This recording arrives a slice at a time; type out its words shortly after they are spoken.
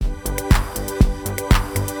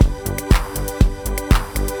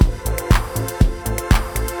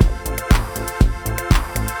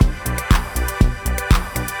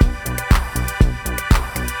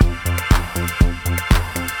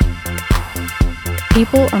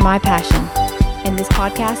People are my passion, and this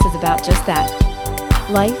podcast is about just that.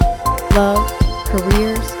 Life, love,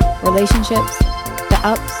 careers, relationships, the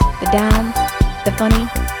ups, the downs, the funny,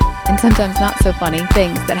 and sometimes not so funny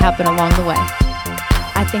things that happen along the way.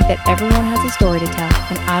 I think that everyone has a story to tell,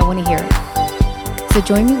 and I want to hear it. So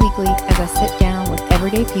join me weekly as I sit down with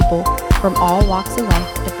everyday people from all walks of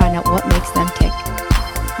life to find out what makes them tick.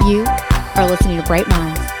 You are listening to Bright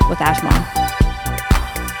Minds with Ash Mom.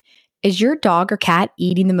 Is your dog or cat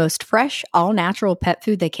eating the most fresh, all-natural pet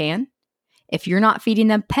food they can? If you're not feeding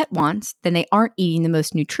them Pet Wants, then they aren't eating the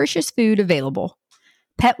most nutritious food available.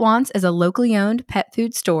 Pet Wants is a locally owned pet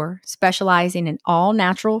food store specializing in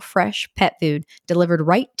all-natural, fresh pet food delivered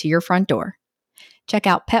right to your front door. Check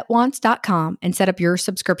out petwants.com and set up your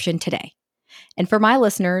subscription today. And for my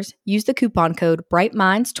listeners, use the coupon code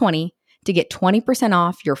BrightMinds20 to get 20%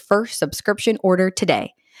 off your first subscription order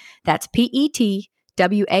today. That's PETWANTS.com.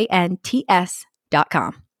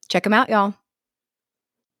 Check them out, y'all.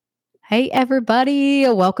 Hey, everybody.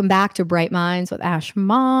 Welcome back to Bright Minds with Ash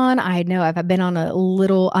Mon. I know I've been on a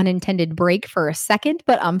little unintended break for a second,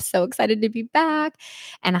 but I'm so excited to be back.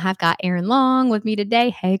 And I've got Erin Long with me today.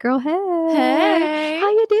 Hey, girl. Hey. Hey. How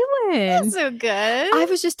you doing? That's so good. I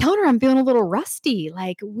was just telling her I'm feeling a little rusty.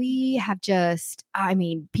 Like we have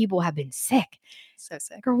people have been sick. So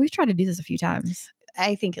sick. Girl, we've tried to do this a few times.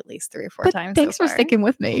 I think at least 3 or 4 But times. thanks so for far. sticking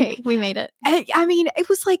with me. Hey, we made it. I mean, it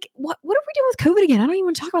was like, what are we doing with COVID again? I don't even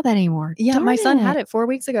want to talk about that anymore. Yeah, Darn my son had it 4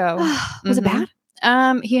 weeks ago. Was it bad?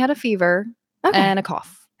 He had a fever and a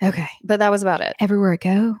cough, Okay. but that was about it. Everywhere I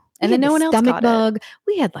go. And then no one else stomach got bug.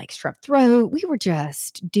 We had like strep throat. We were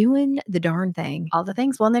just doing the darn thing. All the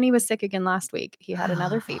things. Well, and then he was sick again last week. He had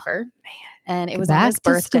another fever. Man. And it was Back on his to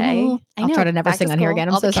birthday. school. I I'll know, try to never back sing on here school. again.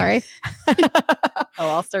 I'm All so the sorry.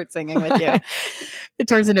 I'll start singing with you. It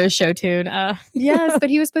turns into a show tune. Yes,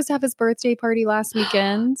 but he was supposed to have his birthday party last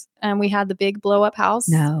weekend. And we had the big blow up house.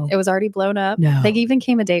 No. It was already blown up. No. They even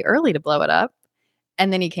came a day early to blow it up.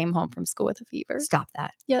 And then he came home from school with a fever. Stop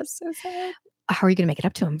that. Yes, so sad. How are you going to make it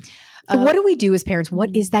up to him? What do we do as parents?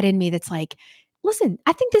 What is that in me that's like, listen,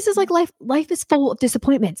 I think this is like life. Life is full of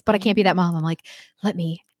disappointments, but I can't be that mom. I'm like, let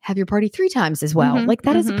me have your party 3 times as well. Like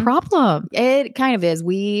that is a problem. It kind of is.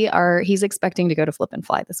 He's expecting to go to Flip and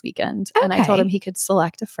Fly this weekend. And I told him he could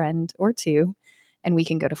select a friend or 2 and we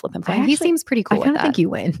can go to Flip and Fly. He seems pretty cool I with kind of that. think you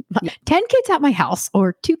win. Yeah. 10 kids at my house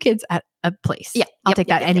or 2 kids at a place. Yeah. I'll take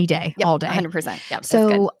that any day, all day. 100%. Yeah.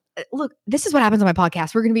 So look, this is what happens on my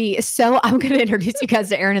podcast. I'm going to introduce you guys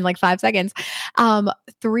to Erin in like 5 seconds.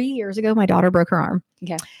 3 years ago, my daughter broke her arm.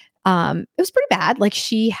 Okay. It was pretty bad. Like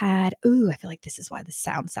she had, I feel like this is why this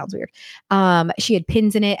sounds weird. She had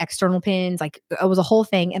pins in it, external pins, like it was a whole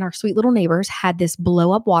thing. And our sweet little neighbors had this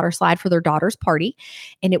blow up water slide for their daughter's party.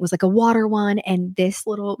 And it was like a water one. And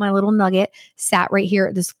my little nugget sat right here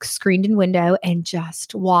at this screened in window and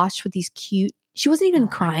just watched with these cute, she wasn't even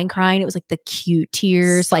crying. It was like the cute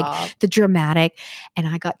tears, like the dramatic. And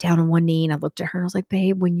I got down on one knee and I looked at her and I was like,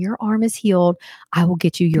 babe, when your arm is healed, I will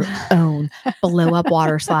get you your own blow up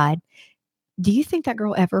water slide. Do you think that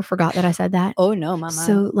girl ever forgot that I said that? Oh, no, mama.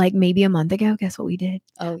 So like maybe a month ago, guess what we did?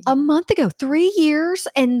 Oh, A month ago, 3 years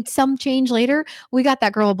and some change later, we got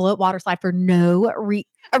that girl a blow up water slide for no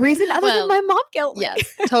reason other than my mom guilt.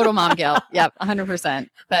 Yes. Total mom guilt. Yep. 100%.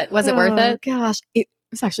 But was it worth it? Gosh. It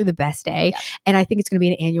was actually the best day. Yeah. And I think it's going to be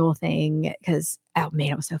an annual thing because, oh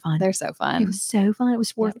man, it was so fun. They're so fun. It was so fun. It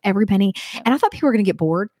was worth every penny. Yep. And I thought people were going to get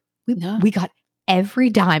bored. We got every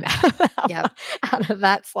dime out of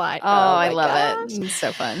that slide. Oh, I love it. It's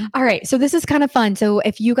so fun. All right. So this is kind of fun. So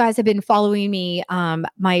if you guys have been following me,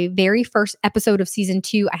 my very first episode of season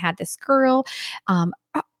 2, I had this girl,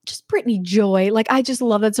 just Brittany Joy. Like, I just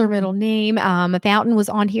love that's her middle name. Fountain was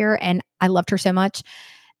on here and I loved her so much.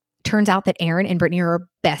 Turns out that Erin and Brittany are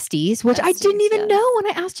besties, which I didn't even know when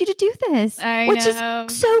I asked you to do this, which is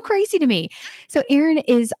so crazy to me. So Erin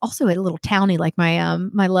is also a little townie like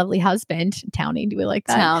my lovely husband. Townie, do we like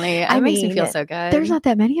that? Townie. It makes me feel so good. There's not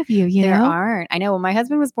that many of you, you know? There aren't. I know. Well, my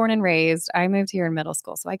husband was born and raised. I moved here in middle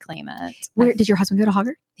school, so I claim it. Where did your husband go to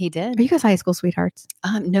Hoggard? He did. Are you guys high school sweethearts?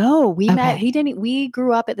 No, we met. We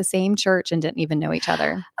grew up at the same church and didn't even know each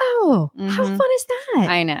other. Oh, how fun is that?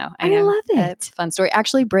 I know. I love it. It's a fun story.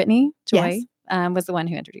 Actually, Brittany Joy was the one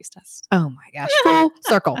who introduced us. Oh my gosh.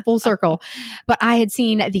 Full circle. But I had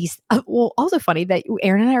seen these, also funny that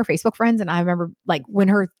Erin and I are Facebook friends. And I remember like when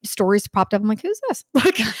her stories popped up, I'm like, who's this?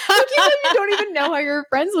 Like, you don't even know how you're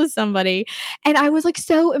friends with somebody. And I was like,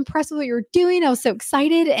 so impressed with what you were doing. I was so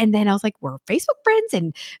excited. And then I was like, we're Facebook friends.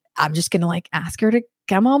 And I'm just going to like ask her to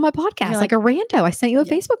come on my podcast. Like a rando. I sent you a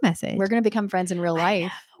Facebook message. We're going to become friends in real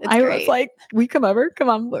life. I was like, we come over. Come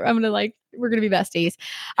on. I'm going to like We're going to be besties.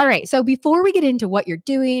 All right. So before we get into what you're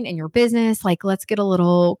doing and your business, like let's get a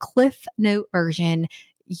little Cliff Note version.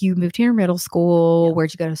 You moved here in middle school. Yeah.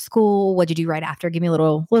 Where'd you go to school? What'd you do right after? Give me a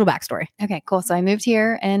little backstory. Okay, cool. So I moved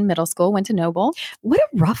here in middle school, went to Noble. What a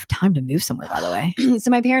rough time to move somewhere, by the way. So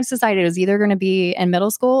my parents decided it was either going to be in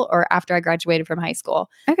middle school or after I graduated from high school.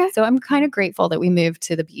 Okay. So I'm kind of grateful that we moved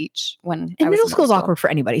to the beach when and middle school is awkward for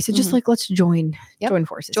anybody. So just like, let's join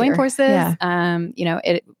forces. Join forces. Yeah.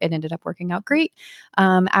 It ended up working out great.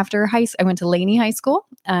 After I went to Laney High School,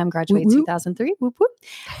 graduated in 2003. Whoop, whoop.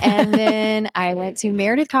 And then I went to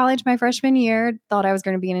Meredith College my freshman year. Thought I was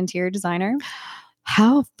going to be an interior designer.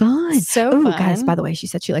 How fun. So fun. Guys, by the way, she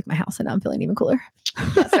said she liked my house and now I'm feeling even cooler.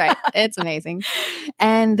 That's right. It's amazing.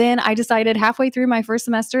 And then I decided halfway through my first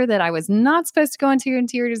semester that I was not supposed to go into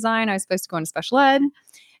interior design. I was supposed to go into special ed.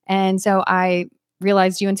 And so I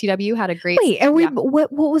realized UNCW had a great...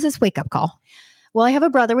 What was this wake-up call? Well, I have a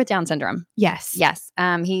brother with Down syndrome. Yes. Yes.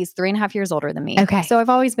 He's 3.5 years older than me. Okay. So I've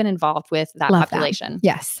always been involved with that population. That.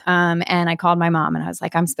 Yes. And I called my mom and I was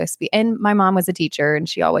like, I'm supposed to be. And my mom was a teacher and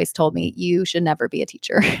she always told me, you should never be a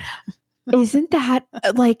teacher. Isn't that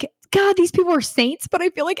like, God, these people are saints, but I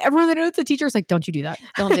feel like everyone that knows a teacher is like, don't you do that.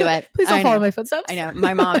 Don't do it. Please don't follow my footsteps. I know.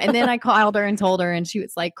 My mom. And then I called her and told her and she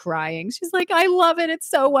was like crying. She's like, I love it. It's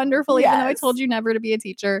so wonderful. Even though I told you never to be a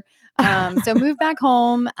teacher. So moved back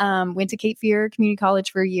home, went to Cape Fear Community College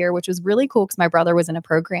for a year, which was really cool because my brother was in a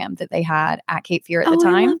program that they had at Cape Fear at the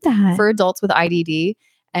time for adults with IDD.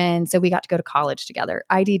 And so we got to go to college together.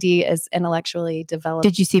 IDD is intellectually developed.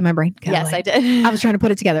 Did you see my brain? Yes, I did. I was trying to put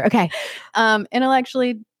it together. Okay.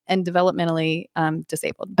 Intellectually and developmentally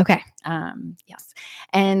disabled. Okay. Yes.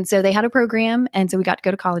 And so they had a program. And so we got to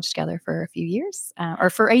go to college together for a few years or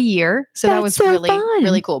for a year. So that was really,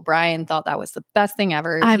 really cool. Brian thought that was the best thing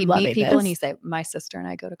ever. He'd meet people and he'd say, my sister and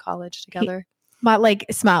I go to college together. My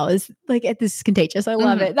smile is this is contagious. I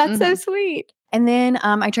love it. That's so sweet. And then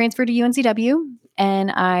I transferred to UNCW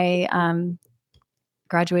and I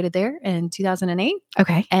graduated there in 2008.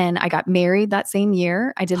 Okay. And I got married that same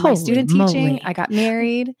year. I did my student teaching. I got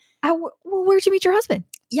married. Where'd you meet your husband?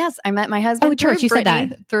 Yes, I met my husband. Oh, church. You said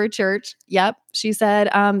that. Through church. Yep. She said,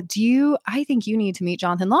 I think you need to meet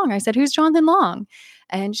Jonathan Long. I said, who's Jonathan Long?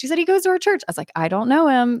 And she said, he goes to our church. I was like, I don't know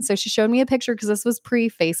him. So she showed me a picture because this was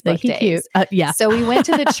pre-Facebook days. Yeah. So we went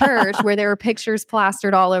to the church where there were pictures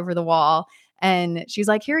plastered all over the wall. And she's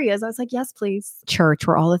like, here he is. I was like, yes, please. Church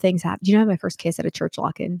where all the things happen. Do you know my first kiss at a church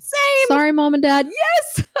lock-in? Same. Sorry, Mom and Dad.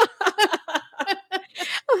 Yes.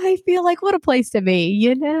 I feel like what a place to be,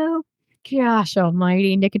 you know? Gosh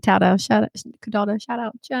almighty. Nicotata. Shout out. It's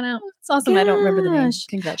awesome. Gosh. I don't remember the name.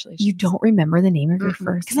 Congratulations. You don't remember the name of your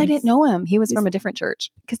first? Because I didn't know him. He was from a different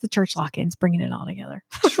church. Because the church lock-in's bringing it all together.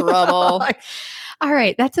 Trouble. All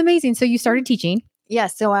right. That's amazing. So you started teaching.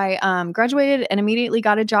 Yes. So I graduated and immediately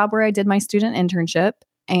got a job where I did my student internship.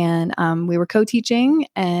 And we were co-teaching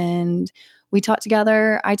and we taught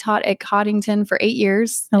together. I taught at Coddington for 8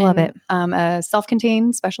 years. I love it. A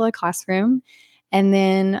self-contained special ed classroom. And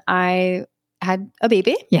then I had a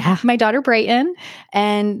baby, my daughter Brayton,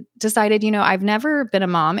 and decided, I've never been a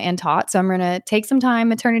mom and taught, so I'm going to take some time,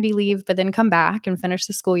 maternity leave, but then come back and finish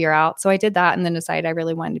the school year out. So I did that and then decided I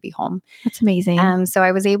really wanted to be home. That's amazing. So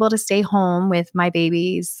I was able to stay home with my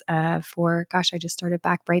babies I just started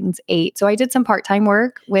back. Brayton's 8. So I did some part-time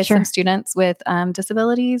work with some students with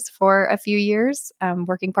disabilities for a few years,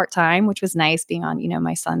 working part-time, which was nice being on,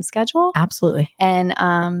 my son's schedule. Absolutely.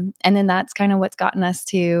 And then that's kind of what's gotten us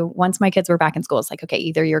to, once my kids were back in school, it's like, okay,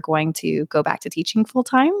 either you're going to go back to teaching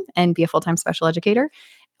full-time and be a full-time special educator,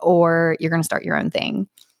 or you're going to start your own thing.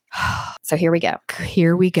 So here we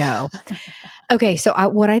go. Okay. So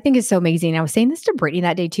what I think is so amazing, I was saying this to Brittany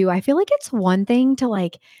that day too. I feel like it's one thing to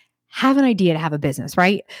have an idea to have a business,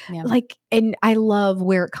 right? Yeah. And I love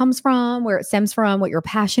where it comes from, where it stems from, what you're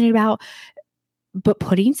passionate about. But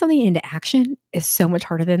putting something into action is so much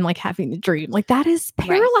harder than having the dream. That is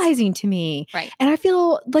paralyzing to me. Right. And I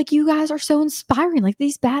feel like you guys are so inspiring.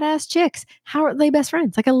 These badass chicks. How are they best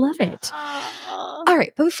friends? I love it. All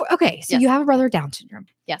right. But so you have a brother with Down syndrome.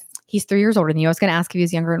 Yes. He's 3 years older than you. I was going to ask if he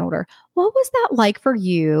was younger and older. What was that like for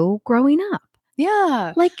you growing up?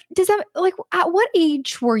 Yeah. At what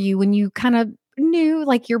age were you when you kind of knew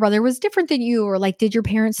your brother was different than you, or did your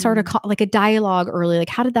parents start a dialogue early?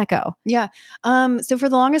 How did that go? Yeah. So for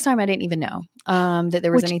the longest time, I didn't even know that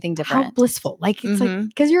there was anything different. How blissful. It's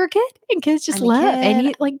because you're a kid and kids just love.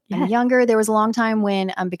 And younger. There was a long time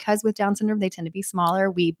when, because with Down syndrome, they tend to be smaller.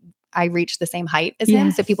 We I reached the same height as him.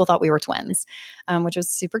 Yes. So people thought we were twins, which was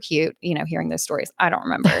super cute, hearing those stories. I don't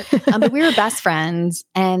remember. But we were best friends.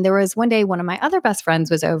 And there was one day, one of my other best friends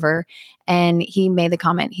was over and he made the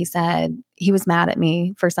comment. He said, he was mad at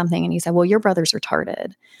me for something. And he said, well, your brother's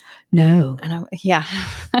retarded. No. And yeah,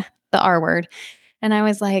 the R word. And I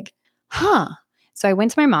was like, huh. So I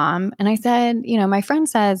went to my mom and I said, my friend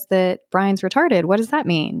says that Brian's retarded. What does that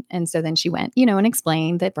mean? And so then she went, and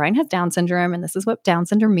explained that Brian has Down syndrome and this is what Down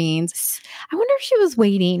syndrome means. I wonder if she was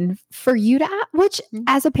waiting for you to ask, which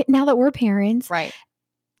now that we're parents, right.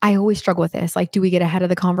 I always struggle with this. Like, do we get ahead of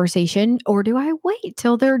the conversation or do I wait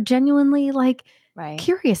till they're genuinely like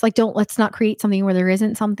curious? Like, let's not create something where there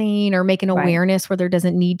isn't something or make an awareness where there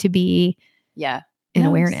doesn't need to be. Yeah. In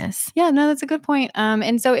awareness. Yeah, no, that's a good point.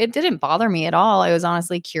 And so it didn't bother me at all. It was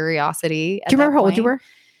honestly curiosity. Do you remember how old you were?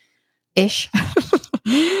 Ish.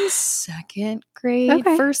 Maybe second grade,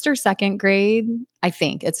 okay. First or second grade. I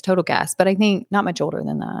think it's a total guess, but I think not much older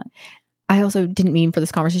than that. I also didn't mean for this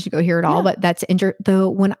conversation to go here at all, but that's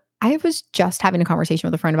when I was just having a conversation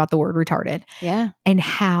with a friend about the word retarded. Yeah. And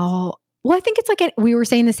how, I think it's like we were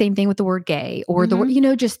saying the same thing with the word gay or the word,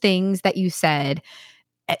 just things that you said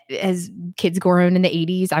as kids growing in the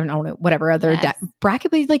 80s, I don't know, whatever other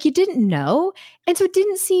bracket, but like you didn't know. And so it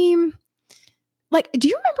didn't seem like, do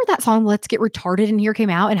you remember that song, Let's Get Retarded in Here came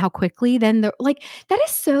out and how quickly then that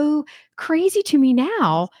is so crazy to me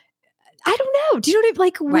now. I don't know. Do you know what I mean?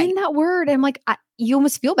 Like when that word, I'm like, you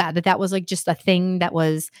almost feel bad that was like just a thing that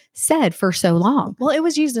was said for so long. Well, it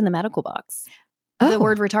was used in the medical books. The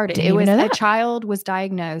word retarded. It was a child was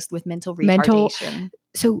diagnosed with mental retardation.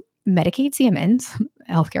 So Medicaid CMNs,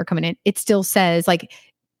 healthcare coming in, it still says like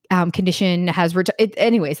condition has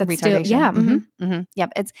anyways, that's retardation. Still, yeah. Mm-hmm. Mm-hmm.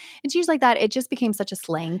 Yep. It's used like that. It just became such a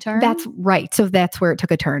slang term. That's right. So that's where it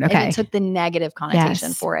took a turn. Okay. And it took the negative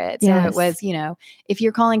connotation for it. So it was, if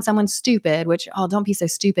you're calling someone stupid, which, don't be so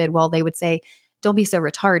stupid. Well, they would say, don't be so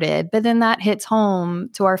retarded. But then that hits home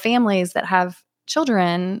to our families that have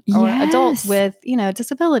children or adults with,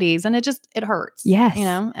 disabilities. And it hurts. Yes.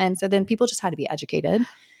 And so then people just had to be educated.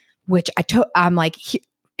 Which I'm like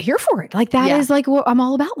here for it. Like that is like what I'm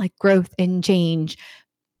all about, like growth and change.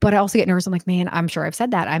 But I also get nervous. I'm like, man, I'm sure I've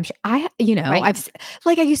said that. I'm sure I used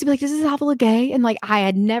to be like, this is awful gay. And like, I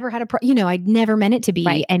had never had I'd never meant it to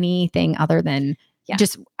be anything other than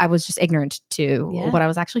I was just ignorant to what I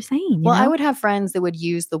was actually saying. You know? I would have friends that would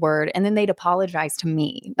use the word and then they'd apologize to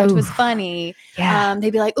me, which was funny. Yeah.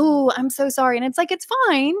 They'd be like, "Oh, I'm so sorry." And it's like, it's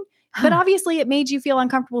fine. But obviously it made you feel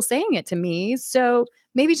uncomfortable saying it to me. So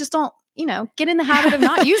maybe just don't, get in the habit of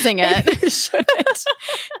not using it.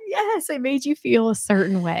 Yes, it made you feel a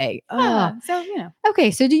certain way. So,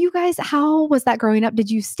 Okay, so how was that growing up?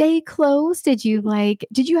 Did you stay close? Did you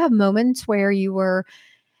have moments where you were,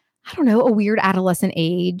 I don't know, a weird adolescent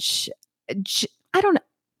age? I don't know,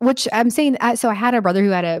 which I'm saying, so I had a brother who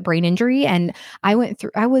had a brain injury and I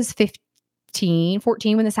was 14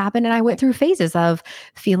 when this happened. And I went through phases of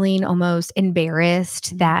feeling almost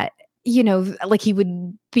embarrassed that, like he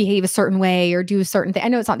would behave a certain way or do a certain thing. I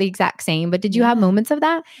know it's not the exact same, but did you have moments of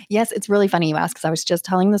that? Yes. It's really funny you ask because I was just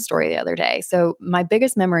telling the story the other day. So my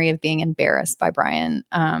biggest memory of being embarrassed by Brian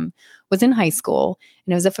was in high school.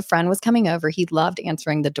 And it was if a friend was coming over, he loved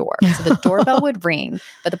answering the door. So the doorbell would ring.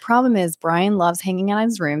 But the problem is Brian loves hanging out in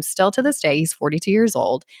his room still to this day. He's 42 years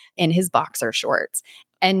old in his boxer shorts.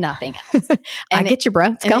 And nothing else. I get you, bro.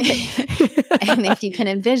 It's comfy. And if you can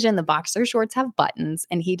envision, the boxer shorts have buttons,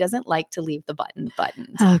 and he doesn't like to leave the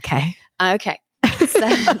buttons. Okay. So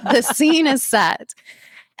the scene is set,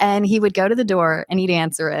 and he would go to the door, and he'd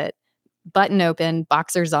answer it. Button open,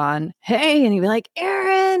 boxers on. Hey, and he'd be like,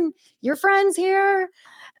 "Erin, your friend's here."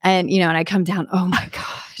 And and I come down. Oh my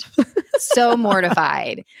God. So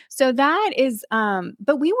mortified. So that is,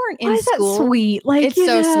 but we weren't in school. That sweet. Like, it's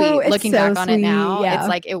so sweet. Looking back on it now, yeah. It's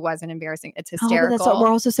like, it wasn't embarrassing. It's hysterical. But we're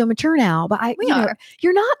also so mature now, but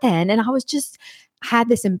you're not then. And I was just had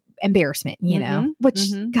this embarrassment,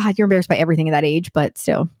 which God, you're embarrassed by everything at that age, but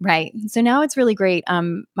still. Right. So now it's really great.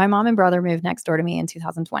 My mom and brother moved next door to me in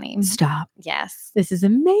 2020. Stop. Yes. This is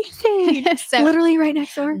amazing. So, literally right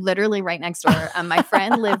next door. Literally right next door. My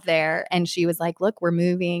friend lived there and she was like, "Look, we're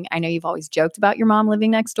moving. I know you've always joked about your mom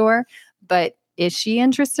living next door, but is she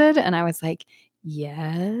interested?" And I was like,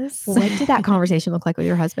 "Yes." What did that conversation look like with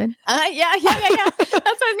your husband? Yeah. That's what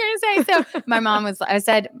I was going to say. So my mom I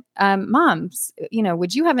said, "Mom,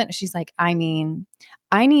 would you have it?" She's like, "I mean,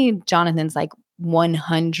 I need Jonathan's like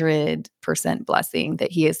 100% blessing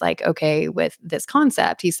that he is like, okay with this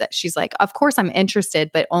concept." She's like, "Of course I'm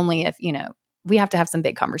interested, but only if, we have to have some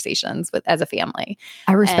big conversations as a family."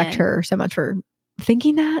 I respect her so much for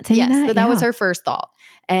thinking that, saying yes, that. that was her first thought.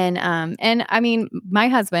 And I mean, my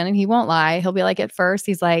husband, and he won't lie, he'll be like, at first,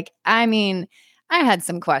 he's like, I mean, I had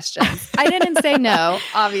some questions. I didn't say no,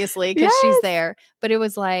 obviously, because she's there, but it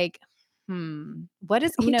was like, what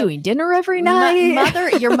is, Are we doing dinner every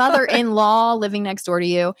night? Your mother-in-law living next door to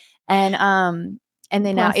you. And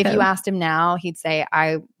then now, if you asked him now, he'd say,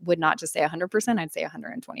 I would not just say 100%, I'd say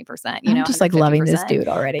 120%. I'm just like loving this dude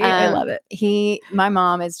already. I love it. My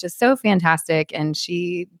mom is just so fantastic, and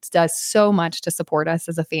she does so much to support us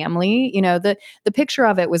as a family. You know, the picture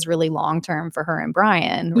of it was really long-term for her and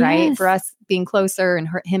Brian, right? Yes. For us being closer and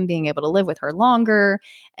him being able to live with her longer,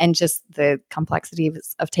 and just the complexity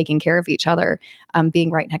of taking care of each other, being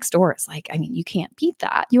right next door. It's like, I mean, you can't beat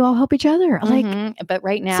that. You all help each other. But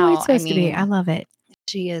right now, that's the way it's supposed to be. I love it.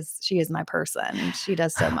 She is my person. She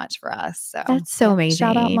does so much for us. So that's so amazing.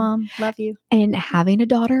 Shout out, Mom. Love you. And having a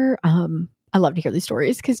daughter, I love to hear these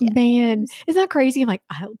stories because man, isn't that crazy? I'm like,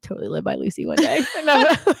 I'll totally live by Lucy one day.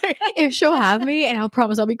 If she'll have me, and I'll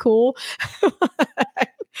promise I'll be cool.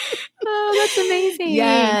 Oh, that's amazing.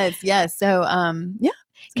 Yes. So, yeah.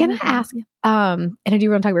 Can I ask? And I do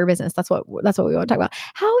want to talk about your business. That's what we want to talk about.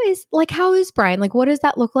 How is Brian? Like, what does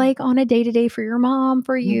that look like on a day to day for your mom,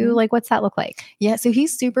 for you? Like, what's that look like? Yeah. So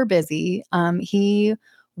he's super busy. He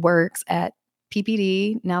works at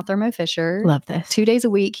PPD, now Thermo Fisher. Love this. 2 days a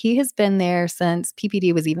week. He has been there since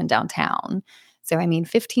PPD was even downtown. So, I mean,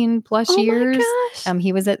 15 plus years. My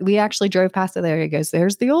gosh. We actually drove past it there. He goes,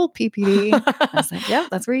 there's the old PPD. I was like, yeah,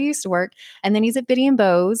 that's where he used to work. And then he's at Biddy and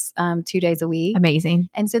Bo's 2 days a week. Amazing.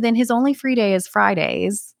 And so then his only free day is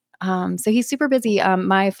Fridays. So he's super busy.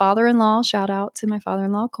 My father-in-law, shout out to my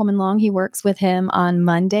father-in-law, Coleman Long. He works with him on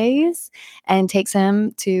Mondays and takes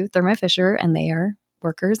him to Thermo Fisher, and they are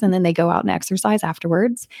workers, and then they go out and exercise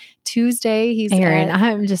afterwards. Tuesday, he's Erin.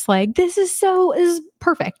 I'm just like, this is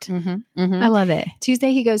perfect. I love it.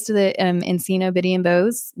 Tuesday, he goes to the Encino Biddy and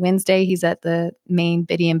Bo's. Wednesday, he's at the main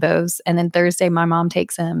Biddy and Bo's, and then Thursday, my mom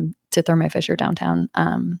takes him to Thermo Fisher downtown,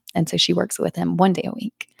 and so she works with him 1 day a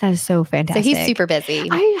week. That is so fantastic. So he's super busy.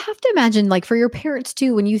 I have to imagine, like, for your parents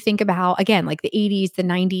too, when you think about, again, like the 80s, the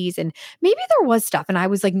 90s, and maybe there was stuff, and I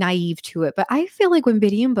was like naive to it, but I feel like when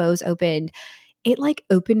Biddy and Bo's opened, it like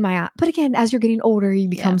opened my eye. But again, as you're getting older, you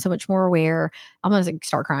become so much more aware. I'm going to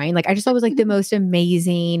start crying. Like, I just thought it was like the most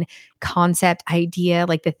amazing concept idea,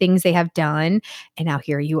 like the things they have done. And now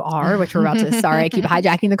here you are, which we're about to, sorry, I keep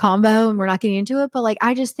hijacking the combo and we're not getting into it. But like,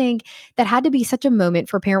 I just think that had to be such a moment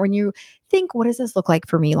for a parent when you think, what does this look like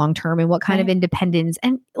for me long term, and what kind of independence?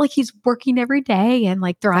 And like, he's working every day and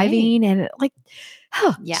like thriving and like,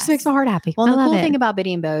 just makes my heart happy. Well, the cool thing about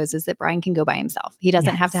Biddy and Bo's is that Brian can go by himself. He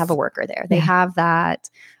doesn't have to have a worker there. They have that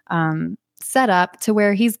set up to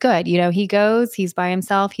where he's good. You know, he goes, he's by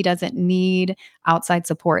himself. He doesn't need outside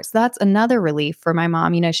support. So that's another relief for my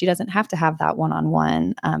mom. You know, she doesn't have to have that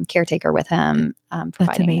one-on-one caretaker with him.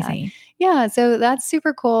 That's amazing. That. Yeah. So that's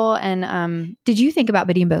super cool. And did you think about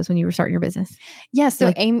Biddy and Bo's when you were starting your business? Yes. So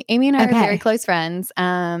like, Amy and I are very close friends.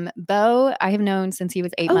 Bo, I have known since he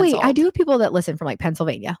was 8 months old. I do have people that listen from like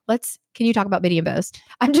Pennsylvania. Can you talk about Biddy and Bo's?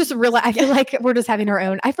 I'm just I feel like we're just having our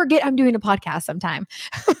own. I forget I'm doing a podcast sometime.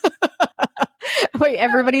 Wait,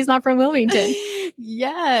 everybody's not from Wilmington.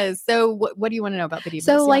 Yes. So what do you want to know about Biddy and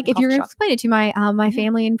Bo's? So like, if you're going to explain it to my my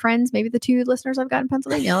family and friends, maybe the 2 listeners I've got in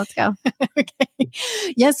Pennsylvania, let's go. Okay.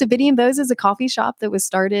 Yeah. So Biddy and Bo's is a coffee shop that was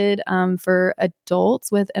started for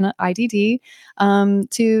adults with an IDD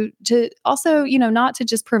to also, you know, not to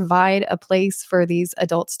just provide a place for these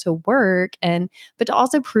adults to work but to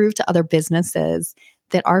also prove to other businesses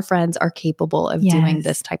that our friends are capable of doing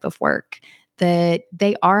this type of work, that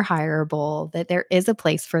they are hireable, that there is a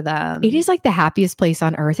place for them. It is like the happiest place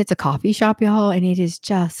on earth. It's a coffee shop, y'all. And it is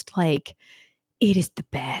just like, it is the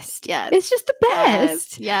best. Yes. It's just the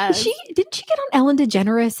best. Yes. Didn't she get on Ellen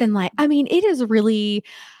DeGeneres? And like, I mean, it is really,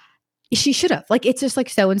 she should have. Like, it's just like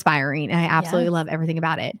so inspiring. And I absolutely love everything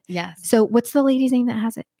about it. Yes. So what's the lady's name that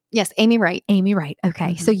has it? Yes, Amy Wright. Amy Wright.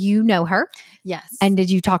 Okay. So you know her? Yes. And did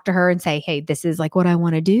you talk to her and say, hey, this is like what I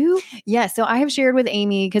want to do? Yeah. So I have shared with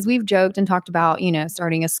Amy, because we've joked and talked about, you know,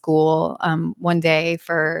 starting a school one day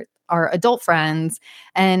for our adult friends.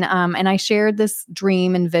 And I shared this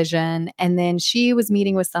dream and vision. And then she was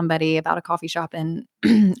meeting with somebody about a coffee shop. And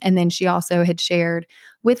and then she also had shared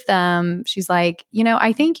with them, she's like, you know,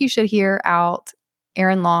 I think you should hear out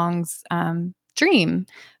Erin Long's dream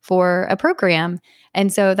for a program.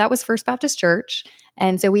 And so that was First Baptist Church.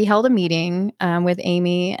 And so we held a meeting with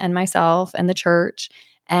Amy and myself and the church.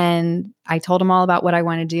 And I told them all about what I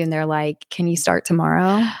want to do. And they're like, can you start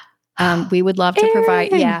tomorrow? We would love to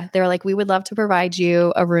provide. Yeah. They're like, we would love to provide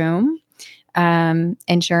you a room,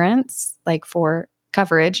 insurance, like for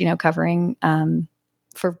coverage, covering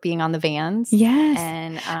for being on the vans. Yes.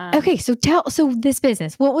 And okay, so this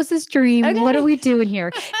business, what was this dream? Okay. What are we doing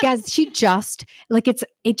here? Guys, she just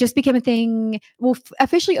it just became a thing. Well,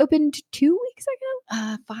 officially opened 2 weeks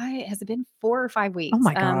ago. Has it been 4 or 5 weeks? Oh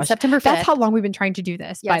my gosh. September 5th. That's how long we've been trying to do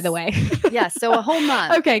this, by the way. Yes. So a whole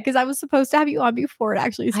month. Okay. Because I was supposed to have you on before it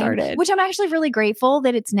actually started. Which I'm actually really grateful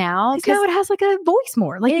that it's now. Because now it has like a voice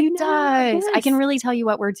more. Like it does. Yes. I can really tell you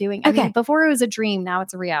what we're doing. I mean, before it was a dream, now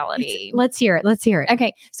it's a reality. Let's hear it.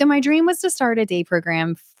 Okay. So my dream was to start a day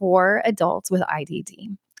program for adults with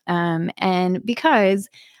IDD. And because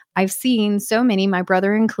I've seen so many, my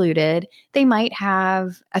brother included, they might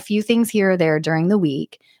have a few things here or there during the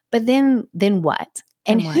week, but then what?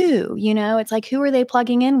 And who? It's like, who are they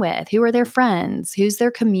plugging in with? Who are their friends? Who's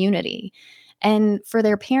their community? And for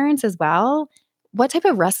their parents as well, what type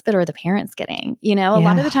of respite are the parents getting? A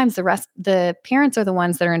lot of the times the parents are the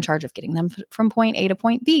ones that are in charge of getting them from point A to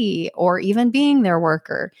point B, or even being their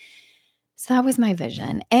worker. So that was my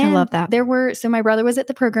vision. And I love that. So my brother was at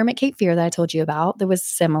the program at Cape Fear that I told you about. That was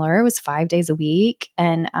similar. It was 5 days a week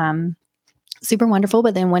and super wonderful.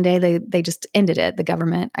 But then one day they just ended it. The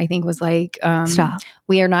government, I think, was like, stop.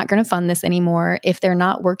 We are not going to fund this anymore. If they're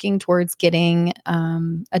not working towards getting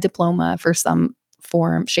a diploma for some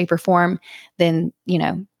form, shape or form, then,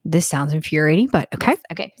 this sounds infuriating, but okay.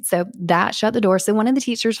 Okay. So that shut the door. So one of the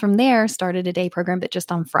teachers from there started a day program, but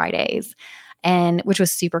just on Fridays. And which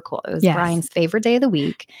was super cool. It was Brian's favorite day of the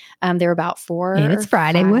week. There were about 4 and it's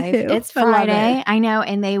Friday. Woohoo. It's Friday. I know.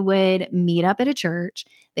 And they would meet up at a church.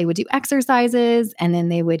 They would do exercises, and then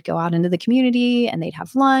they would go out into the community and they'd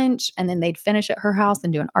have lunch, and then they'd finish at her house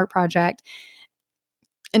and do an art project.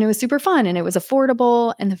 And it was super fun, and it was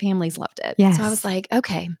affordable, and the families loved it. Yes. So I was like,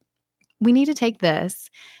 okay, we need to take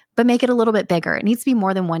this, but make it a little bit bigger. It needs to be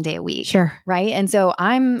more than 1 day a week. Sure. Right. And so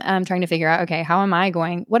I'm trying to figure out, okay,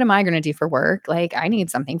 what am I going to do for work? Like, I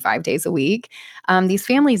need something 5 days a week. These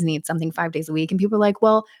families need something 5 days a week. And people are like,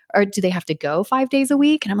 well, or do they have to go 5 days a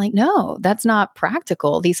week? And I'm like, no, that's not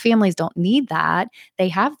practical. These families don't need that. They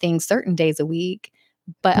have things certain days a week.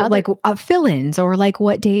 But like fill-ins or like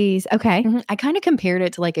what days? Okay. Mm-hmm. I kind of compared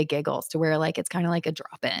it to like a Giggles, to where like it's kind of like a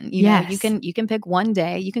drop-in. You know, you can pick one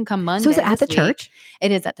day. You can come Monday. So is it at the church?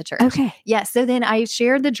 It is at the church. Okay. Yes. So then I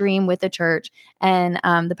shared the dream with the church, and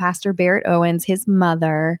the pastor Barrett Owens, his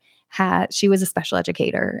mother she was a special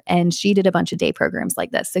educator, and she did a bunch of day programs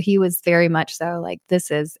like this. So he was very much so like,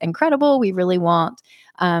 this is incredible. We really want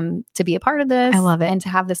to be a part of this. I love it. And to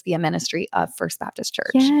have this be a ministry of First Baptist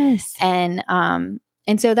Church. Yes.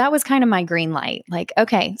 And so that was kind of my green light. Like,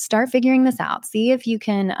 okay, start figuring this out. See if you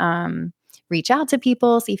can reach out to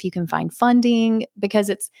people, see if you can find funding, because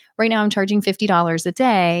right now I'm charging $50 a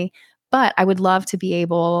day, but I would love to be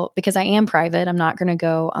able, because I am private, I'm not going to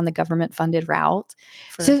go on the government funded route.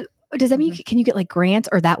 So does that mean, can you get like grants,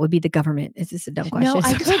 or that would be the government? Is this a dumb question? No,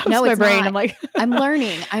 I could. No, it's my brain. Not. I'm like, I'm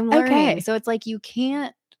learning. Okay. So it's like, you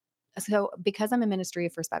can't. So because I'm a ministry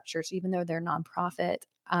of First Baptist Church, even though they're nonprofit,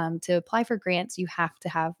 to apply for grants, you have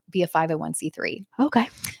to be a 501c3. Okay.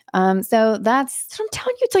 So that's what I'm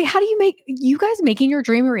telling you. It's like, how do you guys making your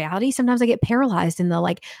dream a reality? Sometimes I get paralyzed in the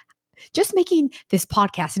like, just making this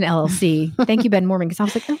podcast an LLC. Thank you, Ben Mormon. Because I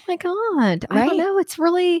was like, oh my God, I don't know. It's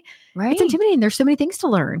really, it's intimidating. There's so many things to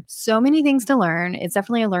learn. It's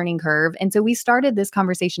definitely a learning curve. And so we started this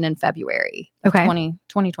conversation in February of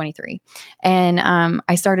 2023. And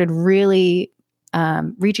I started really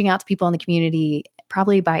reaching out to people in the community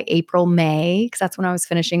probably by April, May, because that's when I was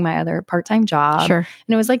finishing my other part-time job. Sure.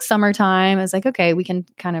 And it was like summertime. I was like, okay, we can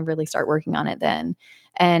kind of really start working on it then.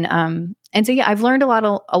 And so, I've learned a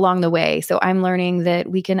lot along the way. So I'm learning that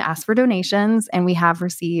we can ask for donations, and we have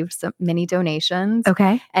received many donations.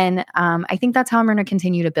 Okay. And I think that's how I'm going to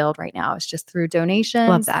continue to build right now. It's just through donations.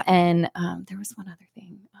 Love that. And there was one other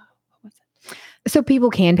thing. What was it? So people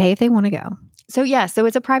can pay if they want to go. So so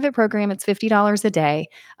it's a private program. It's $50 a day.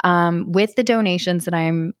 With the donations that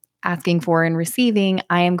I'm asking for and receiving,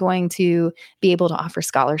 I am going to be able to offer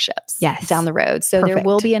scholarships down the road. So there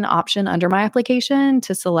will be an option under my application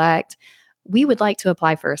to select, we would like to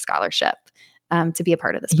apply for a scholarship to be a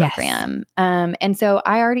part of this program. And so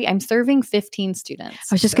I'm serving 15 students.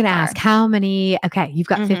 I was just going to ask how many, you've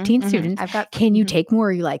got 15 students. Can you take more? Or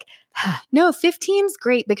are you like, no, 15's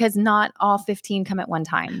great, because not all 15 come at one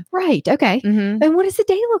time. Right. Okay. Mm-hmm. And what does the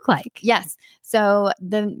day look like? Yes. So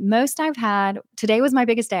the most I've had, today was my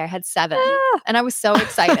biggest day. I had 7 and I was so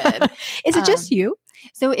excited. Is it just you?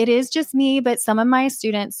 So it is just me, but some of my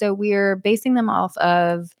students, so we're basing them off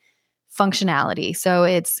of functionality. So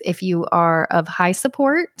it's, if you are of high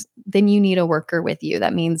support, then you need a worker with you.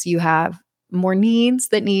 That means you have more needs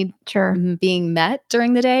that need being met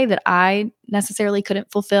during the day that I necessarily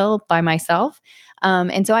couldn't fulfill by myself.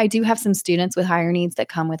 And so I do have some students with higher needs that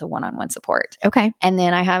come with a one-on-one support. Okay. And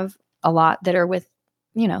then I have a lot that are with,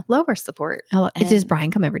 lower support. Does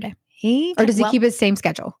Brian come every day? Does he keep his same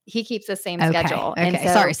schedule? He keeps the same schedule. Okay. And so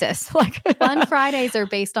sorry, sis. Fun Fridays are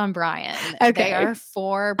based on Brian. Okay. They are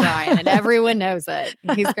for Brian, and everyone knows it.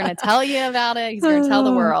 He's going to tell you about it. He's going to tell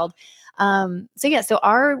the world. So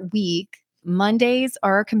our week, Mondays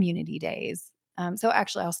are our community days. So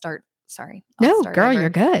actually I'll start. Sorry. No, girl, over. You're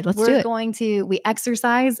good. Let's do it. We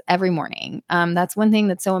exercise every morning. That's one thing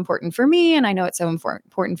that's so important for me. And I know it's so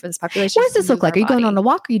important for this population. What does this look like? Are you going on a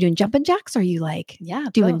walk? Are you doing jumping jacks? Are you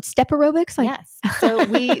doing both. Step aerobics? Yes. So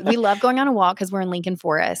we love going on a walk because we're in Lincoln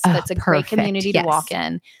Forest. So it's a great community to walk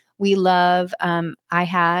in. We love, I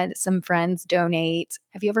had some friends donate.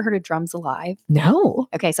 Have you ever heard of Drums Alive? No.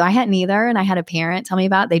 Okay. So I hadn't either. And I had a parent tell me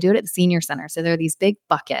about it. They do it at the senior center. So there are these big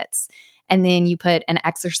buckets. And then you put an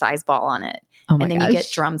exercise ball on it. Oh my and then gosh. you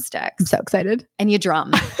get drumsticks. I'm so excited. And you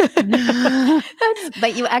drum.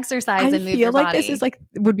 But you exercise and move your body. I feel like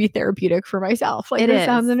this is would be therapeutic for myself. This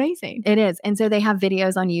sounds amazing. It is. And so they have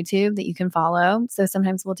videos on YouTube that you can follow. So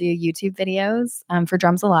sometimes we'll do YouTube videos for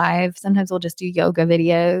Drums Alive. Sometimes we'll just do yoga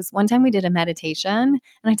videos. One time we did a meditation.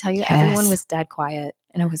 And I tell you, everyone was dead quiet.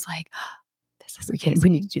 And I was like, we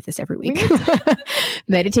need to do this every week.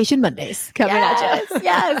 Meditation Mondays coming at you.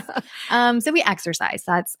 Yes. So we exercise.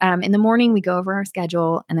 That's in the morning, we go over our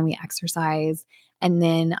schedule and then we exercise. And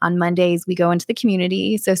then on Mondays, we go into the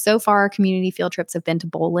community. So far, our community field trips have been to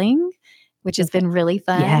bowling, which has been really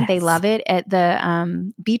fun. Yes. They love it. At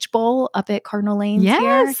the Beach Bowl up at Cardinal Lanes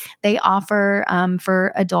here, they offer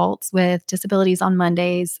for adults with disabilities on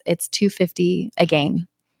Mondays, it's $250 a game.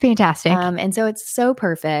 Fantastic. And so it's so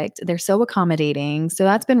perfect. They're so accommodating. So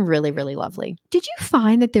that's been really, really lovely. Did you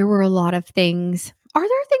find that there were a lot of things? Are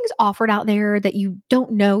there things offered out there that you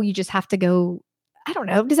don't know? You just have to go. I don't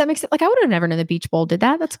know. Does that make sense? I would have never known the Beach Bowl did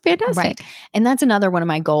that. That's fantastic. Right. And that's another one of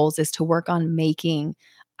my goals is to work on making,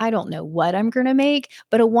 I don't know what I'm going to make,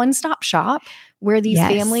 but a one-stop shop where these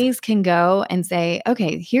families can go and say,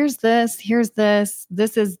 okay, here's this,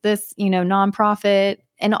 this is this, nonprofit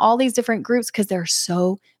and all these different groups because there are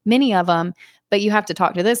so many of them, but you have to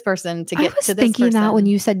talk to this person to get to this person. I was thinking that when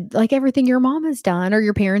you said everything your mom has done or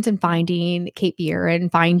your parents and finding Cape Fear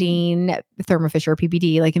and finding Thermo Fisher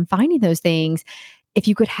PPD, and finding those things, if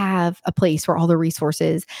you could have a place for all the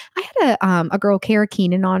resources. I had a girl, Kara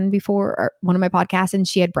Keenan, on before one of my podcasts, and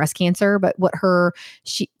she had breast cancer, but what her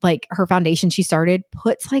foundation she started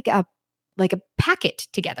puts a packet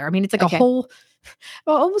together. I mean, it's a whole,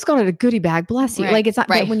 I almost call it a goodie bag. Bless you. It's not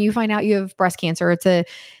when you find out you have breast cancer, it's a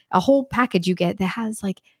whole package you get that has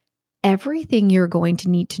everything you're going to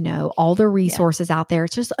need to know, all the resources out there.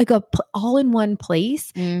 It's just all in one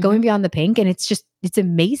place, going beyond the pink. And it's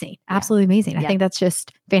amazing. Absolutely amazing. I think that's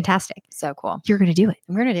just fantastic. So cool. You're going to do it.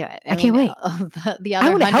 I'm going to do it. I can't wait. The other I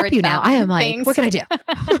want to help you now. I am what can I do?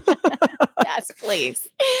 Yes, please.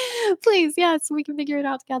 Please. Yes, we can figure it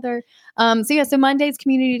out together. So Mondays,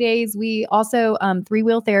 community days. We also,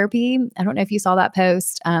 3-wheel therapy. I don't know if you saw that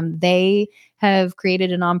post. They have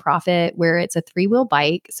created a nonprofit where it's a 3-wheel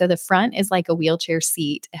bike. So the front is like a wheelchair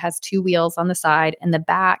seat. It has 2 wheels on the side and the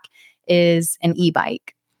back is an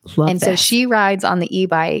e-bike. So she rides on the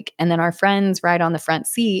e-bike and then our friends ride on the front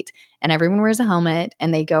seat and everyone wears a helmet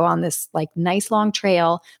and they go on this nice long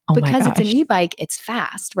trail because it's an e-bike. It's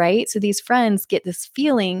fast, right? So these friends get this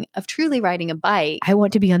feeling of truly riding a bike. I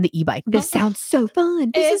want to be on the e-bike. This sounds so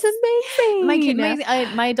fun. This is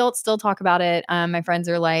amazing. My adults still talk about it. My friends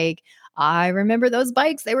are like, I remember those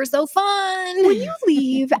bikes. They were so fun. When you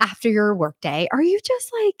leave after your workday, are you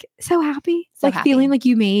just so happy? Happy. Feeling like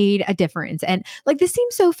you made a difference. And this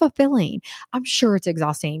seems so fulfilling. I'm sure it's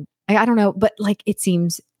exhausting. I don't know, but it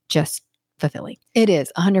seems just fulfilling. It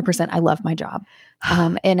is 100%. I love my job.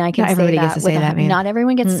 And I can not everybody gets to say that, man. Not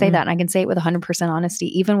everyone gets to say that. And I can say it with 100% honesty.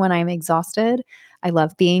 Even when I'm exhausted, I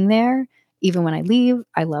love being there. Even when I leave,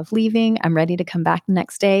 I love leaving. I'm ready to come back the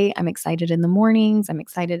next day. I'm excited in the mornings. I'm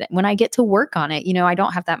excited when I get to work on it. I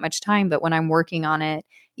don't have that much time, but when I'm working on it,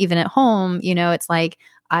 even at home, it's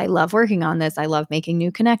I love working on this. I love making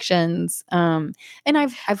new connections. And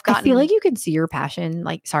I've gotten. I feel like you can see your passion.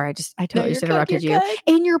 Sorry, I totally just interrupted you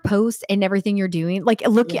in your posts and everything you're doing.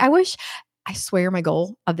 I swear my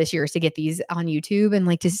goal of this year is to get these on YouTube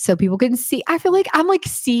and just so people can see. I feel like I'm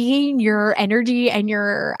seeing your energy and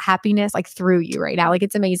your happiness through you right now.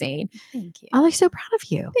 It's amazing. Thank you. I'm so proud of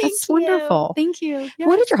you. That's wonderful. Thank you. Yes.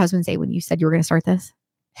 What did your husband say when you said you were going to start this?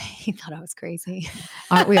 He thought I was crazy.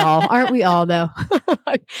 Aren't we all? Aren't we all though?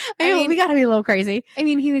 I mean, mean- we got to be a little crazy. I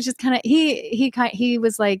mean, he was just kind of, he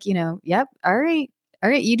was like, yep. All right.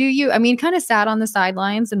 You do you. I mean, kind of sat on the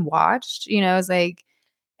sidelines and watched, I was like,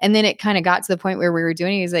 and then it kind of got to the point where we were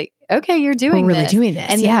doing it. He's like, okay, you're doing We're really this. doing this.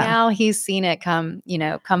 And yeah. now he's seen it come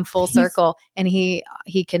full circle, and he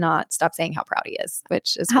cannot stop saying how proud he is,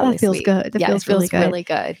 which is really that feels sweet. good. That feels really good. Really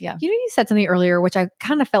good. Yeah. You said something earlier, which I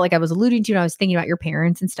kind of felt like I was alluding to, and I was thinking about your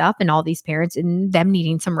parents and stuff, and all these parents and them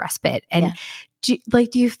needing some respite. And do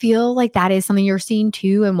you feel like that is something you're seeing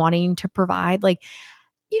too, and wanting to provide? Like,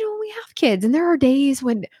 we have kids, and there are days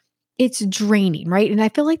when it's draining, right? And I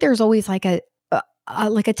feel like there's always like a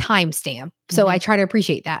timestamp. So I try to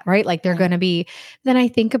appreciate that, right? Like they're going to be, then I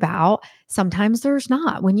think about sometimes there's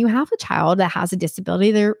not. When you have a child that has a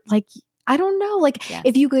disability, they're like, I don't know, like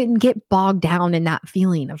if you can get bogged down in that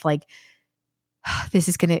feeling of like, this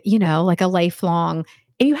is going to, like a lifelong,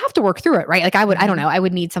 and you have to work through it, right? Like I don't know, I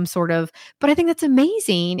would need some sort of, but I think that's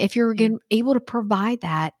amazing if you're able to provide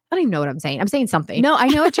that. I don't even know what I'm saying. I'm saying something. No, I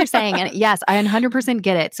know what you're saying. And yes, I 100%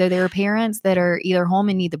 get it. So there are parents that are either home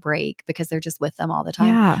and need the break because they're just with them all the time.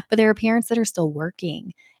 Yeah. But there are parents that are still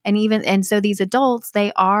working. And so these adults,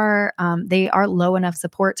 they are low enough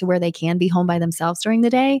support to where they can be home by themselves during the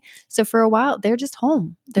day. So for a while, they're just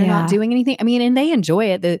home. They're not doing anything. I mean, and they enjoy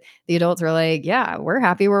it. The adults are like, yeah, we're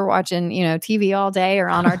happy. We're watching, TV all day or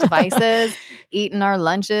on our devices, eating our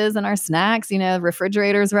lunches and our snacks,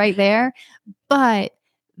 refrigerators right there. But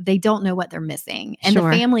they don't know what they're missing. And the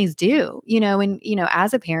families do, and,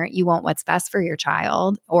 as a parent, you want what's best for your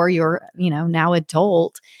child or your, now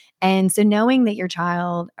adult. And so knowing that your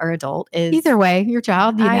child or adult is either way, your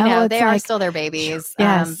child, I know they are still their babies.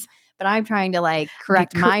 Yes. But I'm trying to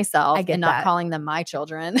correct myself and not that. calling them my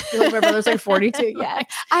children. My brothers are 42. Yeah.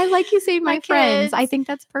 I like you saying my friends. Kids. I think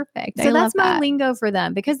that's perfect. So that's my lingo for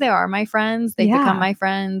them because they are my friends. They become my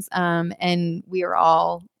friends. And we are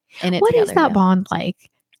all in it What together. is that bond like?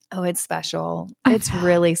 Oh, it's special. It's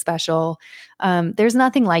really special. There's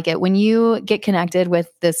nothing like it. When you get connected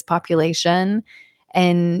with this population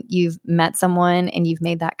and you've met someone and you've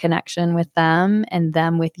made that connection with them and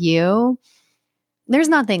them with you, there's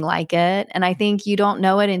nothing like it. And I think you don't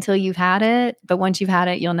know it until you've had it. But once you've had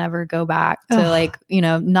it, you'll never go back to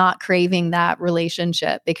not craving that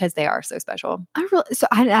relationship because they are so special.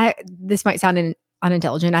 This might sound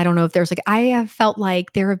unintelligent. I don't know if there's I have felt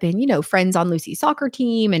like there have been, friends on Lucy's soccer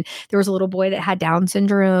team, and there was a little boy that had Down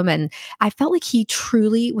syndrome. And I felt like he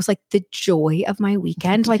truly was the joy of my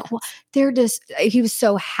weekend. He was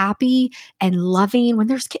so happy and loving when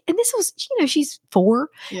there's kids. And this was, she's 4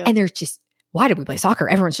 and there's just, why did we play soccer?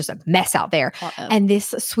 Everyone's just a mess out there. And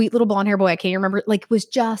this sweet little blonde hair boy, I can't remember, was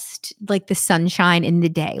just the sunshine in the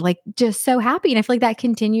day, just so happy. And I feel like that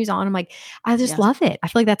continues on. I'm I just love it. I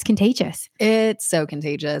feel like that's contagious. It's so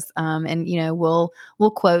contagious. And we'll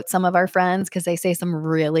quote some of our friends because they say some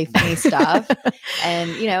really funny stuff.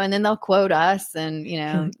 And, and then they'll quote us and,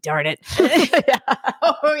 darn it.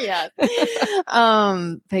 Oh yeah.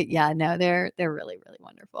 But yeah, no, they're really, really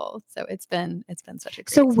wonderful. So it's been such a great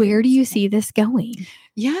So where do you see this going?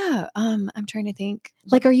 Yeah. I'm trying to think.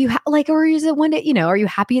 Are you or is it one that, are you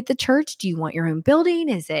happy at the church? Do you want your own building?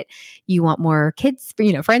 Is it, you want more kids,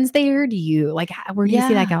 friends there? Do you where do you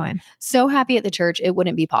see that going? So happy at the church. It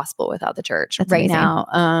wouldn't be possible without the church. That's right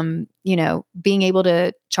amazing. Now. Being able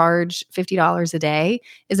to charge $50 a day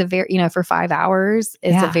is a very, for 5 hours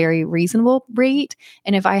is a very reasonable rate.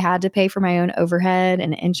 And if I had to pay for my own overhead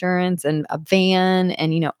and insurance and a van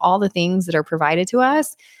and, all the things that are provided to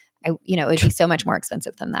us, it would be so much more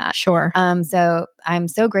expensive than that. Sure. So I'm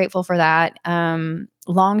so grateful for that.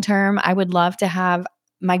 Long term, I would love to have,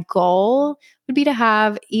 my goal would be to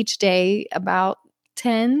have each day about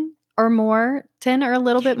 10 or a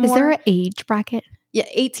little bit more. Is there an age bracket? Yeah,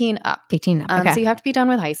 18 up. 18 up. Okay. So you have to be done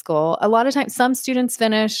with high school. A lot of times, some students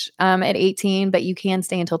finish at 18, but you can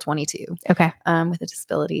stay until 22. Okay. With a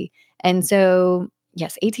disability. And so,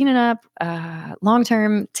 yes, 18 and up, long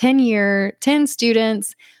term, 10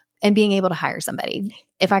 students, and being able to hire somebody.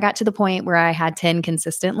 If I got to the point where I had 10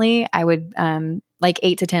 consistently, I would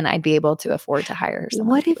 8 to 10, I'd be able to afford to hire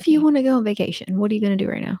someone. What if you want to go on vacation? What are you going to do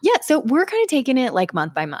right now? Yeah. So we're kind of taking it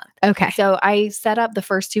month by month. Okay. So I set up the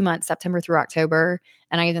first 2 months, September through October.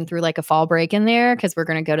 And I even threw a fall break in there because we're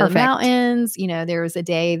going to go to the mountains. There was a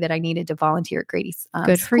day that I needed to volunteer at Grady's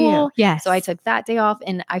Good school. for you. Yes. So I took that day off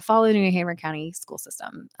and I followed the New Haven County school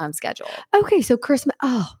system schedule. Okay. So Christmas.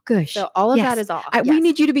 Oh, gosh. So all of that is off. We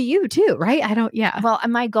need you to be you too, right? Well,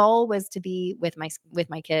 and my goal was to be with my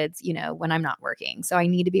kids, when I'm not working. So I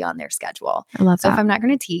need to be on their schedule. I love that. So if I'm not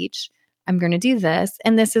going to teach, I'm going to do this.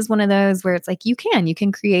 And this is one of those where it's like, you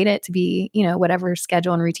can create it to be, whatever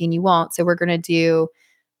schedule and routine you want. So we're going to do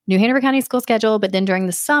New Hanover County school schedule, but then during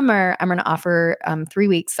the summer, I'm going to offer 3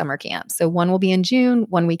 weeks summer camp. So one will be in June,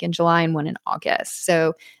 1 week in July, and one in August.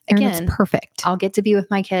 So again, that's perfect. I'll get to be with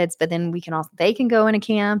my kids, but then they can go in a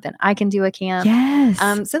camp and I can do a camp.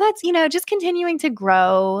 Yes. So that's, just continuing to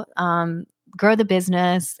grow the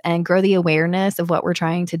business and grow the awareness of what we're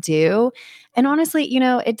trying to do. And honestly,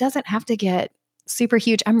 it doesn't have to get super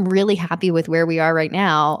huge. I'm really happy with where we are right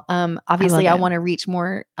now. Obviously, I want to reach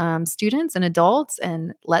more students and adults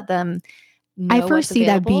and let them know I first see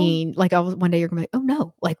available. that being like, one day you're going to be like, oh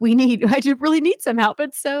no, like I just really need some help.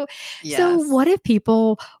 And so what if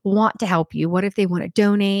people want to help you? What if they want to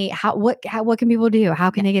donate? What can people do?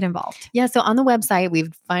 How can they get involved? Yeah. So on the website,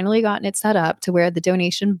 we've finally gotten it set up to where the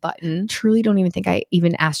donation button. Truly don't even think I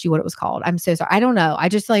even asked you what it was called. I'm so sorry. I don't know. I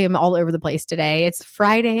just am all over the place today. It's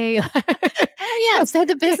Friday. Oh yeah. So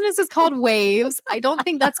the business is called Waves. I don't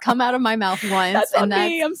think that's come out of my mouth once. That's on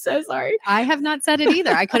me. I'm so sorry. I have not said it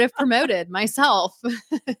either. I could have promoted myself.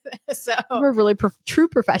 So we're really true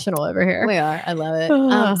professional over here. We are. I love it.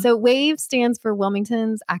 So Waves stands for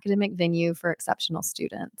Wilmington's academic venue for exceptional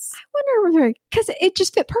students. I wonder because it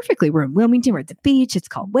just fit perfectly. We're in Wilmington. We're at the beach. It's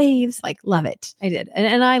called Waves. Like, love it. I did.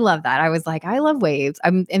 And I love that. I was like, I love Waves.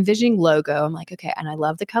 I'm envisioning logo. I'm like, okay. And I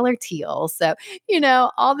love the color teal. So,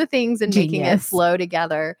 all the things and making it flow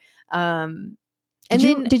together.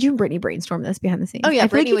 Did you and Brittany brainstorm this behind the scenes? Oh yeah,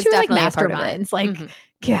 Brittany was definitely a part of it. It's like,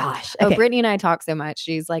 gosh. Okay. Oh, Brittany and I talk so much.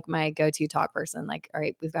 She's like my go-to talk person. Like, all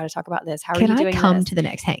right, we've got to talk about this. How are you doing this? Can I come to the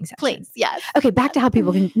next hang session? Please, yes. Okay, back to how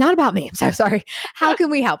people can, not about me. I'm so sorry. How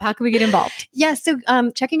can we help? How can we get involved? Yeah, so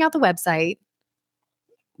checking out the website,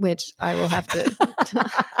 which I will have to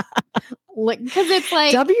because it's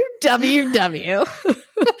like www.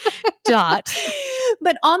 dot.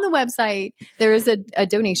 But on the website, there is a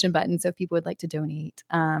donation button. So if people would like to donate,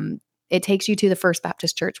 it takes you to the First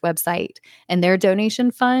Baptist Church website and their donation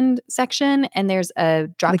fund section. And there's a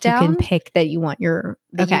drop down. You can pick that you want you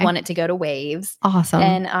want it to go to Waves. Awesome.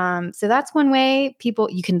 And so that's one way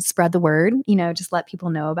you can spread the word, just let people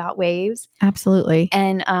know about Waves. Absolutely.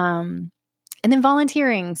 And then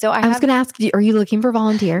volunteering. So I was going to ask you, are you looking for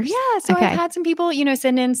volunteers? Yeah. So I've had some people,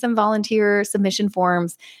 send in some volunteer submission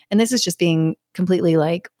forms. And this is just being completely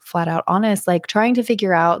like flat out honest, like trying to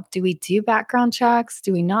figure out, do we do background checks?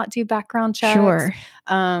 Do we not do background checks? Sure.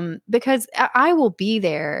 Because I will be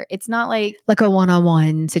there. It's not like a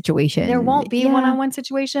one-on-one situation. There won't be one-on-one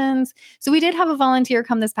situations. So we did have a volunteer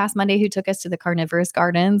come this past Monday who took us to the Carnivorous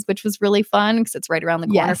Gardens, which was really fun because it's right around the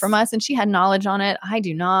corner from us. And she had knowledge on it. I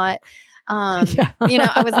do not. I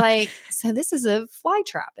was like, so this is a fly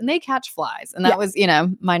trap and they catch flies. And that was,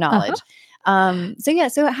 my knowledge.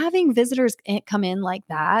 So having visitors come in like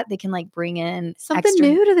that, they can like bring in something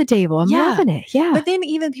new to the table. I'm loving it. Yeah. But then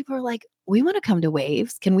even people are like, we want to come to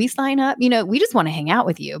Waves. Can we sign up? We just want to hang out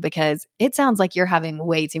with you because it sounds like you're having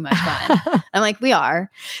way too much fun. I'm like, we are.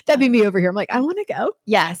 That'd be me over here. I'm like, I want to go.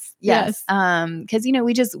 Yes. Cause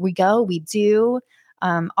we go, we do.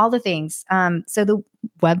 All the things. So the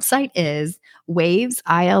website is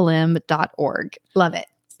wavesilm.org. Love it.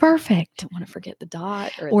 Perfect. Don't want to forget the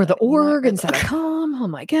dot or the org instead of com. Oh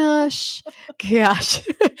my gosh.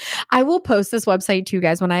 I will post this website too,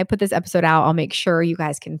 guys. When I put this episode out, I'll make sure you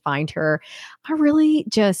guys can find her. I really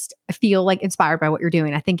just feel like inspired by what you're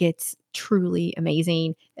doing. I think it's truly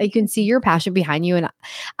amazing. You can see your passion behind you. And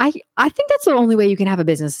I think that's the only way you can have a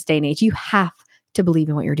business this day and age. You have to believe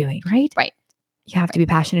in what you're doing, right? Right. You have to be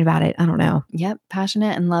passionate about it. I don't know. Yep.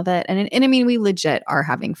 Passionate and love it. And I mean, we legit are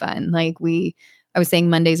having fun. Like I was saying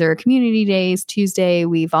Mondays are community days. Tuesday,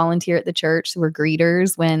 we volunteer at the church. So we're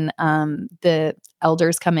greeters when the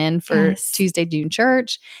elders come in for Tuesday June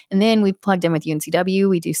church. And then we've plugged in with UNCW.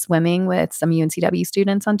 We do swimming with some UNCW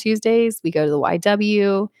students on Tuesdays. We go to the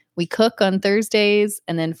YW. We cook on Thursdays,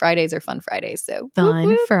 and then Fridays are Fun Fridays. So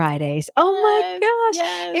Fun Fridays. Oh my gosh.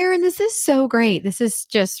 Yes. Erin, this is so great. This is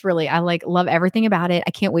just really, I love everything about it.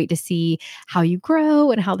 I can't wait to see how you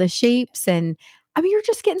grow and how this shapes. And I mean, you're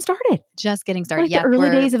just getting started. The early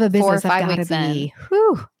days of a business have got to be.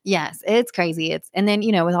 Whew. Yes, it's crazy. And then,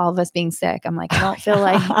 with all of us being sick, I'm like, I don't feel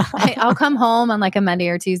like I'll come home on like a Monday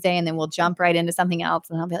or Tuesday and then we'll jump right into something else.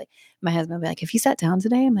 And I'll be like, my husband will be like, have you sat down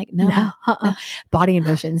today? I'm like, no. Body in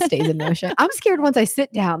motion stays in motion. I'm scared once I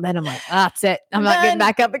sit down, then I'm like, that's it. I'm not getting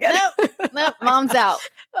back up again. Nope, mom's out.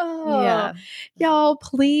 Yeah. Y'all,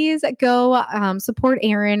 please go support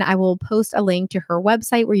Erin. I will post a link to her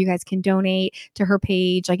website where you guys can donate to her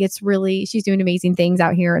page. Like she's doing amazing things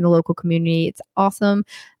out here in the local community. It's awesome.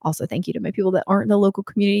 Also, thank you to my people that aren't in the local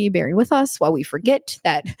community bearing with us while we forget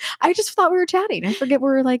that. I just thought we were chatting. I forget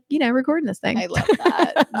we're like, recording this thing. I love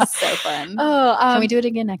that. It's so fun. Oh, Can we do it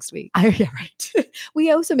again next week? Yeah, right.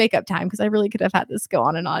 We also make up time because I really could have had this go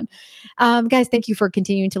on and on. Guys, thank you for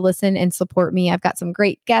continuing to listen and support me. I've got some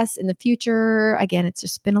great guests in the future. Again, it's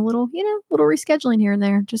just been a little, little rescheduling here and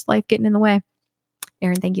there, just life getting in the way.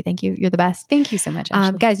 Erin, thank you. Thank you. You're the best. Thank you so much,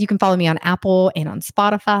 Ashley. Guys, you can follow me on Apple and on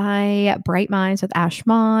Spotify, Bright Minds with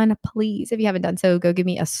Ashmon. Please, if you haven't done so, go give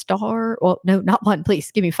me a star. Well, no, not one.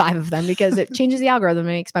 Please give me 5 of them because it changes the algorithm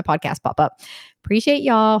and makes my podcast pop up. Appreciate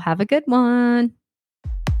y'all. Have a good one.